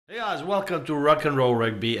Hey guys, welcome to Rock and Roll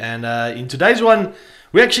Rugby, and in today's one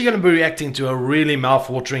we're actually going to be reacting to a really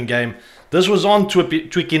mouth-watering game. This was on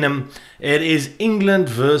Twickenham. It is England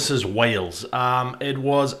versus Wales. It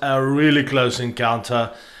was a really close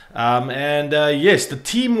encounter, and yes, the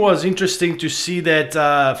team was interesting to see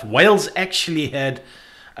that Wales actually had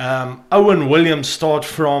Owen Williams start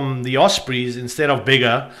from the Ospreys instead of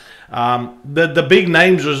Bigger. The big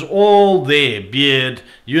names was all there, Beard,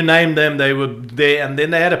 you name them, they were there, and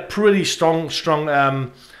then they had a pretty strong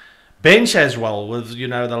bench as well, with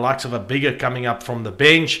the likes of a Bigger coming up from the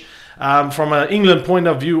bench. From an England point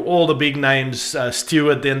of view, all the big names,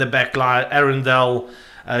 Stewart in the back line, Arundel,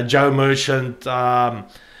 Joe Merchant, Van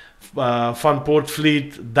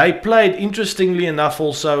Portfleet. They played, interestingly enough,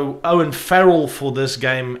 also Owen Farrell for this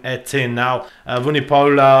game at 10 now.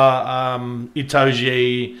 Vunipola,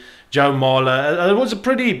 Itoje, Joe Marler. It was a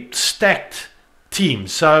pretty stacked team.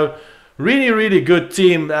 So really good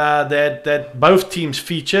team that both teams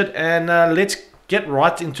featured. And let's get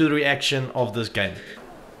right into the reaction of this game.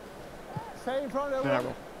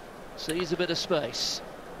 Farrell sees a bit of space.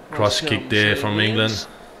 Cross kick there from England.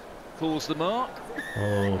 Pulls the mark. Oh.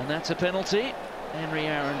 And that's a penalty. Henry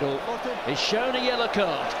Arundel is shown a yellow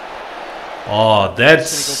card. Oh, that's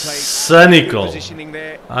cynical.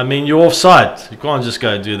 I mean, you're offside. You can't just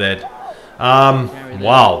go do that.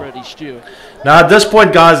 Wow. Now at this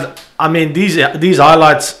point, guys, I mean, these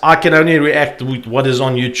highlights, I can only react with what is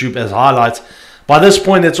on YouTube as highlights. By this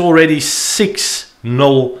point, it's already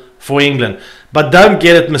 6-0 for England. But don't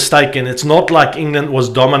get it mistaken. It's not like England was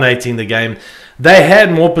dominating the game. They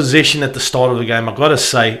had more possession at the start of the game, I've got to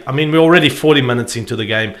say. I mean, we're already 40 minutes into the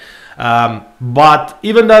game. But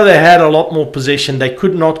even though they had a lot more possession, they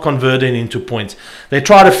could not convert it into points. They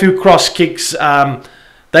tried a few cross kicks.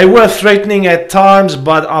 They were threatening at times,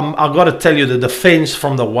 but I've got to tell you, the defense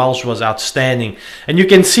from the Welsh was outstanding. And you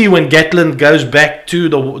can see when Gatland goes back to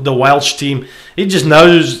the Welsh team, he just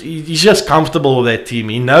knows, he's just comfortable with that team.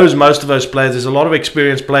 He knows most of those players. There's a lot of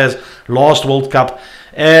experienced players, last World Cup.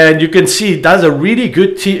 And you can see he does a really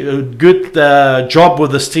good job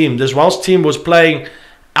with this team. This Welsh team was playing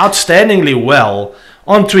outstandingly well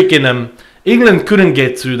on Twickenham. England couldn't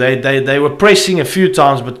get through. They were pressing a few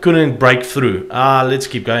times but couldn't break through. Let's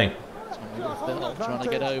keep going. Trying to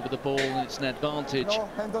get over the ball, and it's an advantage.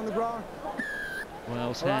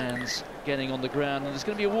 Wales hands getting on the ground, and there's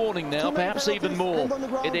going to be a warning now, perhaps even more.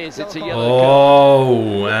 It is, it's a yellow card.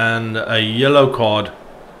 Oh, and a yellow card.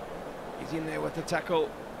 He's in there with the tackle.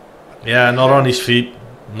 Yeah, not on his feet.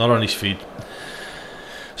 Not on his feet.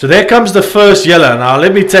 So there comes the first yellow. Now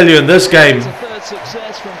let me tell you, in this game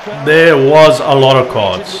there was a lot of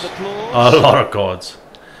cards. A lot of cards.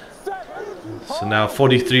 So now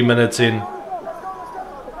 43 minutes in.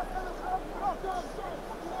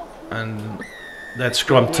 And that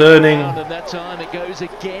scrum turning. And that time it goes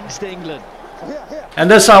against England. And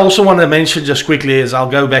this I also want to mention just quickly, as I'll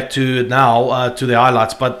go back to it now, to the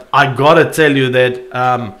highlights. But I got to tell you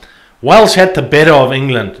that Wales had the better of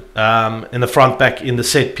England in the front back, in the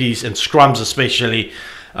set piece and scrums especially,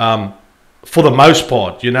 for the most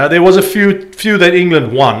part. There was a few that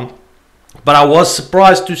England won, but I was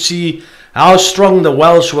surprised to see how strong the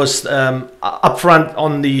Welsh was up front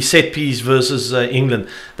on the set piece versus England.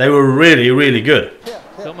 They were really good.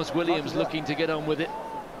 Thomas Williams looking to get on with it.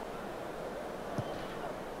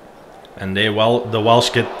 And the Welsh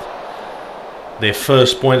get their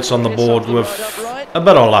first points on the board with a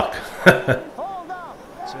bit of luck.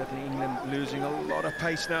 Certainly England losing a lot of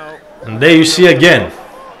pace now. And there you see again,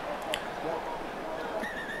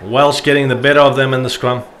 Welsh getting the better of them in the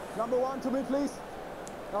scrum. Number one to me, please.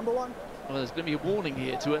 Number one. Well, there's going to be a warning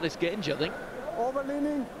here to Ellis Genge, I think.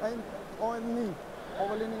 Overleaning and on knee.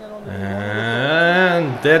 Overleaning and on the knee.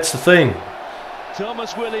 And that's the thing.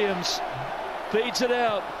 Thomas Williams feeds it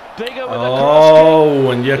out. Bigger with a cross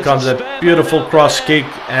kick. And here comes a beautiful cross kick,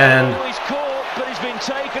 and he's caught, but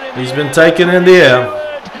he's been taken in the air.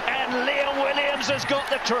 And Liam Williams has got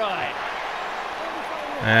the try.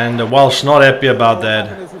 And the Welsh not happy about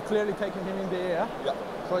that. We've clearly taken him in the air.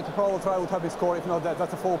 So it's a probable try would have his score. If not,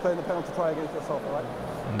 that's a full penalty try against yourself, all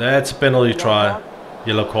right? That's a penalty try.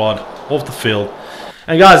 Yellow card off the field.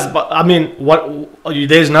 And guys, but I mean,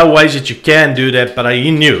 there's no ways that you can do that, but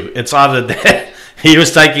he knew. It's either that he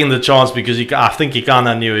was taking the chance, because I think he kind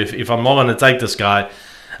of knew, if I'm not going to take this guy,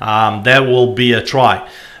 that will be a try.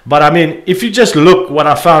 But I mean, if you just look, what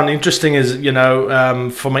I found interesting is,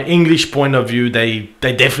 from an English point of view, they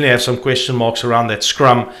definitely have some question marks around that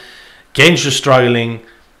scrum. Genge was struggling,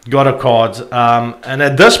 got a card, and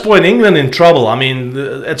at this point, England in trouble. I mean,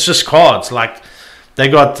 it's just cards. Like, they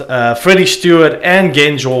got Freddie Stewart and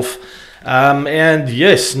Genge off. And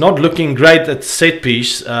yes, not looking great at set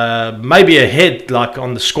piece. Maybe ahead like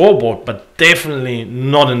on the scoreboard, but definitely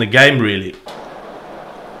not in the game really.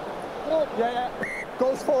 Yeah.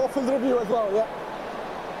 Goes for the review as well, yeah.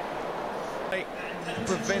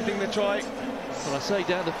 Preventing the try. Well, I say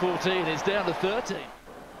down to 14, it's down to 13.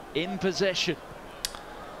 In possession.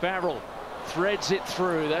 Farrell threads it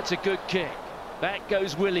through. That's a good kick. Back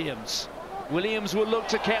goes Williams. Williams will look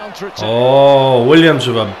to counter-attack. Oh, Williams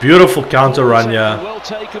with a beautiful counter run here. Well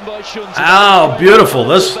taken by Shunta. Oh, beautiful.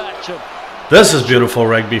 This is beautiful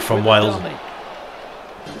rugby from Wales.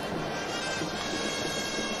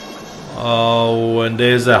 Oh, and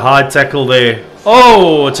there's a high tackle there.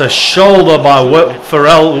 Oh, it's a shoulder by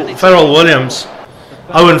Farrell Williams.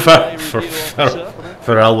 Owen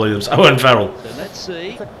Farrell Williams. Owen Farrell. So let's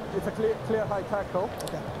see. It's a clear high tackle.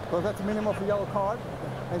 Okay. So that's a minimum of a yellow card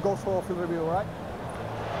and goes for field review, right?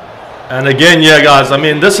 And again, yeah, guys. I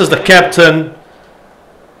mean, this is the captain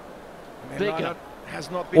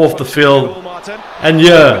off the field, and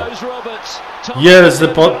yeah, here's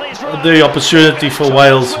the opportunity for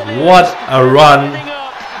Wales. What a run!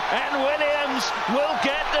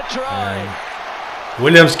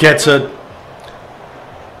 Williams gets it.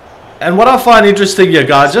 And what I find interesting here,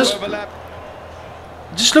 guys, just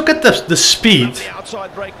look at the speed.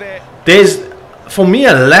 There's, for me,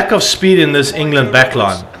 a lack of speed in this England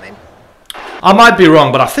backline. I might be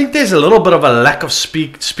wrong, but I think there's a little bit of a lack of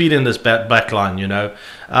speed in this backline, you know.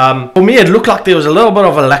 For me, it looked like there was a little bit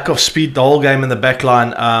of a lack of speed the whole game in the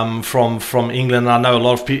backline from England. I know a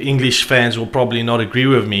lot of English fans will probably not agree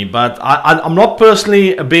with me, but I'm not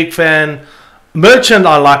personally a big fan. Merchant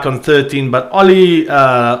I like on 13, but Ollie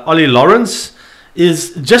Lawrence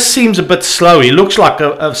just seems a bit slow. He looks like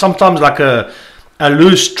sometimes like a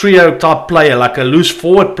loose trio type player, like a loose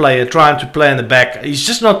forward player trying to play in the back. He's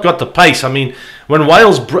just not got the pace. I mean, when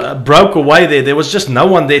Wales broke away there was just no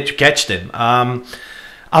one there to catch them.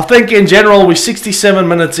 I think in general we're 67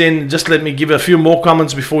 minutes in. Just let me give a few more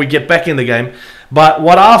comments before we get back in the game. But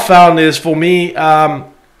what I found is, for me,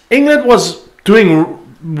 England was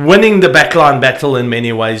winning the backline battle in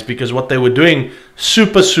many ways, because what they were doing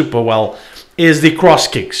super well is the cross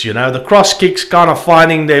kicks. You know, the cross kicks, kind of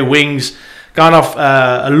finding their wings, kind of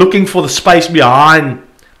looking for the space behind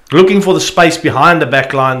the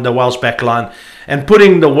backline, the Wales backline, and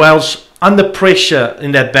putting the Wales under pressure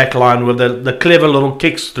in that backline with the clever little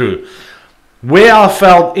kicks through. Where I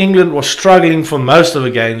felt England was struggling for most of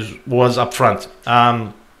the games was up front.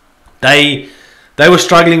 They were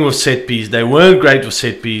struggling with set piece. They weren't great with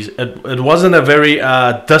set piece. It wasn't a very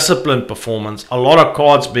disciplined performance. A lot of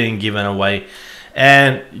cards being given away.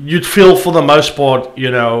 And you'd feel for the most part,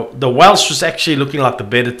 you know, the Welsh was actually looking like the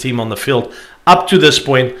better team on the field up to this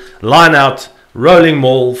point. Line out, rolling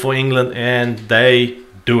maul for England, and they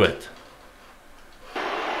do it.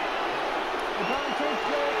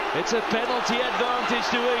 It's a penalty advantage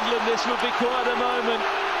to England. This will be quite a moment.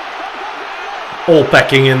 All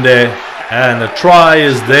packing in there. And the try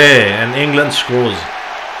is there, and England scores.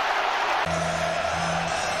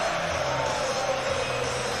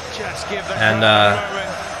 And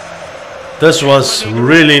this was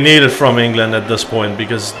really needed from England at this point,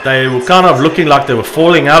 because they were kind of looking like they were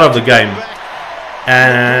falling out of the game,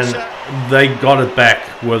 and they got it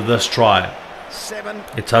back with this try.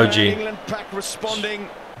 Itoje.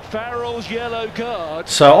 Farrell's yellow card.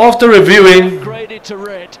 So after reviewing,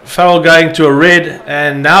 Farrell going to a red,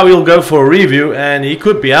 and now he'll go for a review, and he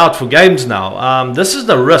could be out for games now. This is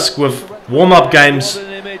the risk with warm-up games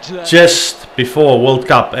just before World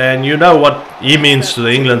Cup, and you know what he means to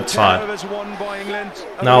the England side.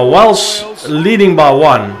 Now Wales leading by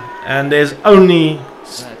 1, and there's only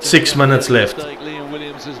 6 minutes left.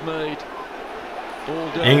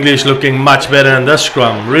 English looking much better in this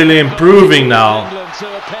scrum, really improving now.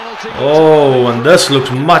 Oh, and this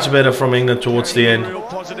looks much better from England towards the end.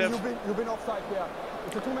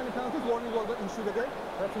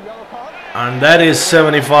 And that is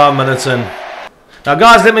 75 minutes in. Now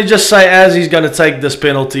guys, let me just say, as he's going to take this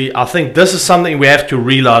penalty, I think this is something we have to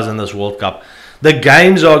realize in this World Cup. The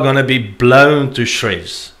games are going to be blown to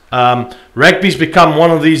shreds. Rugby's become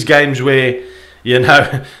one of these games where, you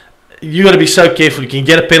know, you got to be so careful. You can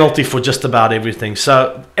get a penalty for just about everything.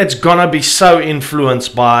 So it's going to be so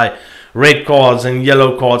influenced by red cards and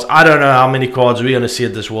yellow cards. I don't know how many cards we're going to see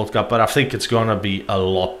at this World Cup, but I think it's going to be a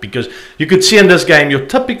lot, because you could see in this game your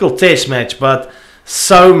typical test match, but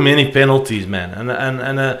so many penalties, man.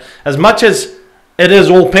 And as much as it is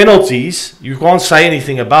all penalties, you can't say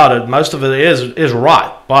anything about it. Most of it is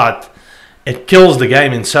right, but it kills the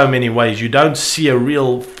game in so many ways. You don't see a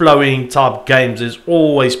real flowing type games. There's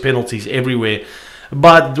always penalties everywhere.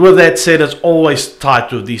 But with that said, it's always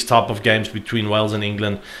tight with these type of games between Wales and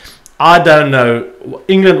England. I don't know.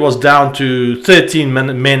 England was down to 13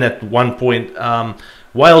 men at one point.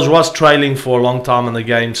 Wales was trailing for a long time in the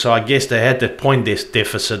game, so I guess they had that point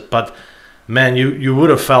deficit. But man, you would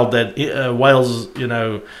have felt that Wales, you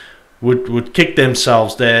know, would kick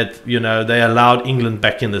themselves that, you know, they allowed England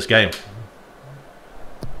back in this game.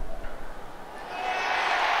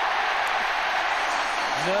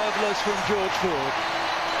 Nerveless from George Ford.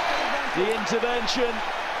 The intervention,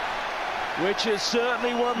 which has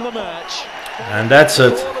certainly won the match. And that's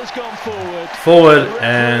it. The ball has gone Forward,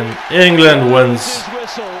 and England wins.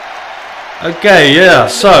 Okay, yeah.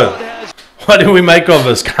 So, what do we make of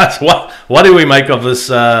this, guys? What do we make of this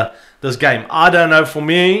this game? I don't know. For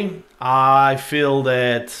me, I feel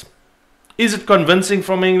that, is it convincing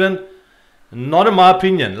from England? Not in my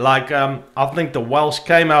opinion. Like, I think the Welsh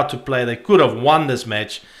came out to play. They could have won this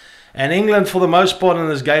match. And England, for the most part in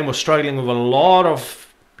this game, was struggling with a lot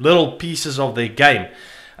of little pieces of their game.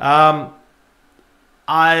 I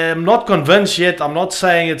am not convinced yet. I'm not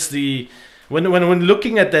saying it's the... When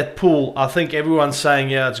looking at that pool, I think everyone's saying,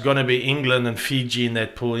 yeah, it's going to be England and Fiji in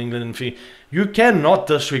that pool. England and Fiji. You cannot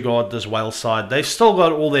disregard this Wales side. They've still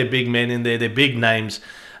got all their big men in there, their big names.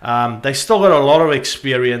 They still got a lot of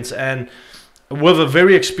experience, and with a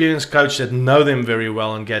very experienced coach that know them very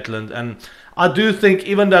well in Gatland. And I do think,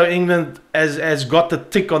 even though England has got the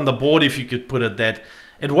tick on the board, if you could put it that,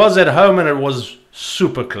 it was at home and it was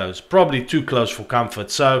super close, probably too close for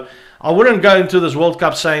comfort. So I wouldn't go into this World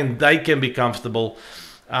Cup saying they can be comfortable.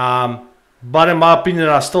 But in my opinion,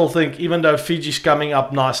 I still think, even though Fiji's coming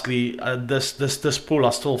up nicely, this pool I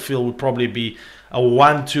still feel would probably be a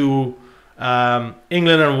 1-2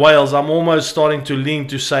 England and Wales. I'm almost starting to lean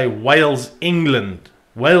to say Wales-England.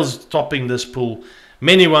 Wales topping this pool.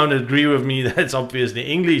 Many won't agree with me. That's obviously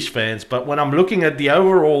English fans. But when I'm looking at the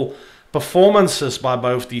overall performances by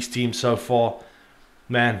both these teams so far,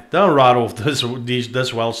 man, don't write off this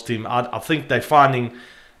Welsh team. I think they're finding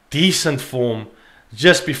decent form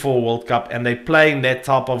just before World Cup, and they're playing that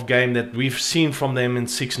type of game that we've seen from them in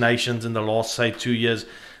Six Nations in the last, say, 2 years.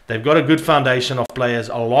 They've got a good foundation of players,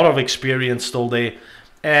 a lot of experience still there,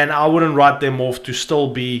 and I wouldn't write them off to still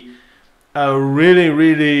be a really,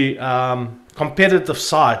 really competitive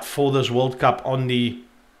side for this World Cup on the,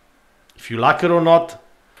 if you like it or not,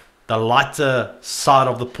 the lighter side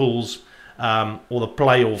of the pools, or the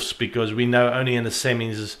playoffs, because we know only in the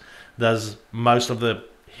semis does most of the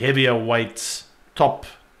heavier weights, top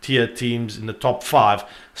tier teams in the top 5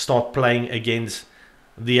 start playing against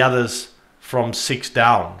the others from 6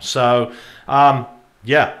 down. So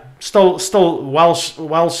yeah, still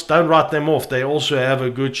Welsh, don't write them off. They also have a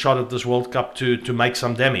good shot at this World Cup to make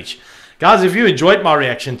some damage. Guys, if you enjoyed my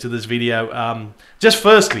reaction to this video, just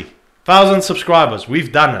firstly, 1,000 subscribers,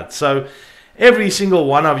 we've done it. So every single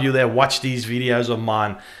one of you that watch these videos of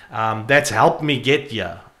mine, that's helped me get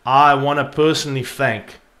here. I want to personally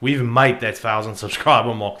thank. We've made that 1,000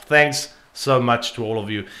 subscriber mark. Thanks so much to all of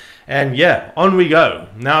you. And yeah, on we go.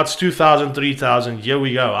 Now it's 2,000, 3,000. Here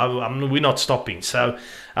we go. We're not stopping. So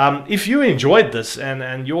if you enjoyed this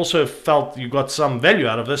and you also felt you got some value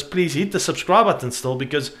out of this, please hit the subscribe button still,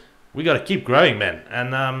 because we got to keep growing, man.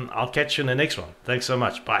 And I'll catch you in the next one. Thanks so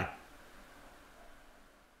much. Bye.